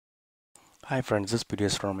Hi friends, this video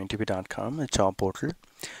is from interview.com, a job portal.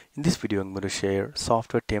 In this video, I'm going to share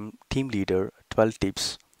software team leader 12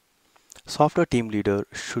 tips. Software team leader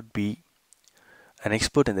should be an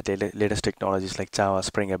expert in the latest technologies like Java,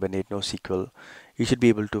 Spring, Hibernate, NoSQL. You should be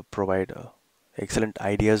able to provide excellent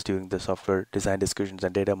ideas during the software design discussions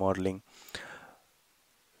and data modeling,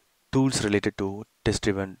 tools related to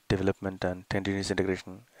test-driven development and continuous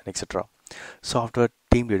integration, and etc. Software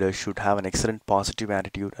team leader should have an excellent positive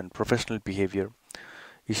attitude and professional behavior.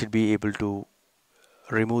 You should be able to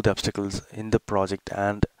remove the obstacles in the project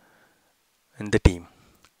and in the team.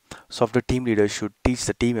 Software team leaders should teach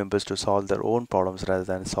the team members to solve their own problems rather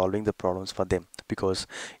than solving the problems for them, because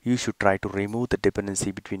you should try to remove the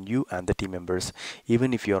dependency between you and the team members.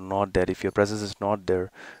 Even if you're not there, if your presence is not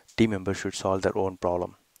there, team members should solve their own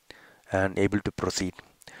problem and able to proceed.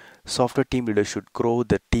 Software team leaders should grow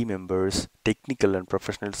the team members' technical and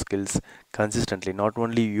professional skills consistently, not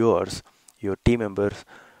only yours, your team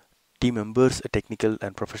members' technical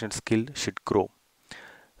and professional skill should grow.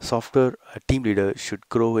 Software team leader should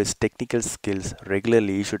grow his technical skills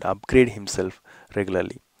regularly. He should upgrade himself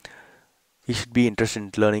regularly. He should be interested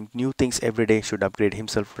in learning new things every day, should upgrade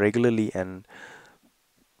himself regularly and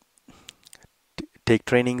take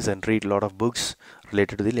trainings and read a lot of books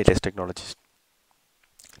related to the latest technologies.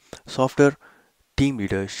 Software team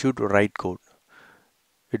leader should write code.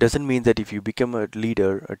 It doesn't mean that if you become a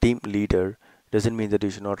leader, a team leader, doesn't mean that you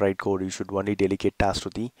should not write code. You should only delegate tasks to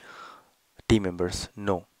the team members.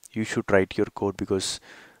 No, you should write your code, because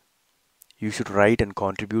you should write and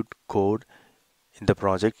contribute code in the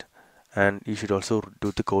project, and you should also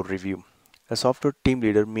do the code review. A software team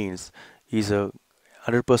leader means he's a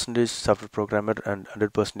 100% software programmer and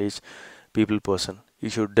 100% people person. You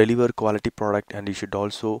should deliver quality product, and you should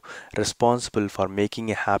also responsible for making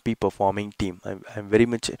a happy performing team. I'm very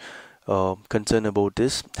much concerned about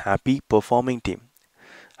this happy performing team.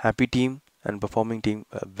 Happy team and performing team,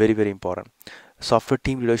 very important. Software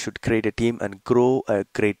team leader should create a team and grow a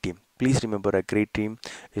great team. Please remember, a great team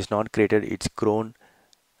is not created, it's grown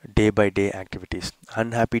day by day activities.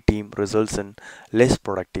 Unhappy team results in less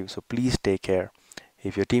productive, so please take care.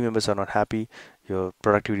 If your team members are not happy, your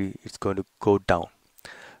productivity is going to go down.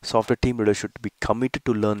 Software team leader should be committed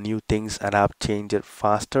to learn new things, adapt, change it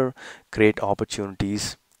faster, create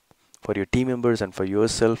opportunities for your team members and for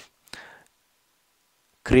yourself,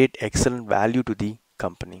 create excellent value to the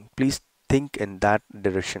company. Please think in that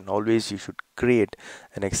direction. Always you should create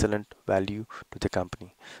an excellent value to the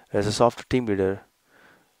company. As a software team leader,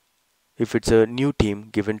 if it's a new team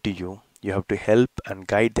given to you, you have to help and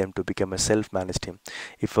guide them to become a self-managed team.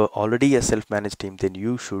 If already a self-managed team, then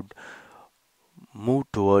you should move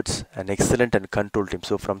towards an excellent and controlled team.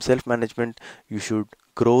 So from self-management, you should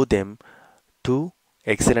grow them to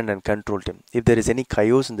excellent and controlled team. If there is any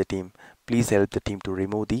chaos in the team, please help the team to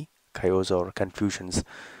remove the chaos or confusions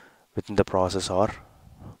within the process or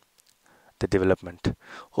the development.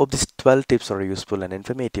 Hope these 12 tips are useful and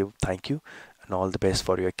informative. Thank you, and all the best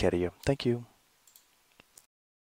for your career. Thank you.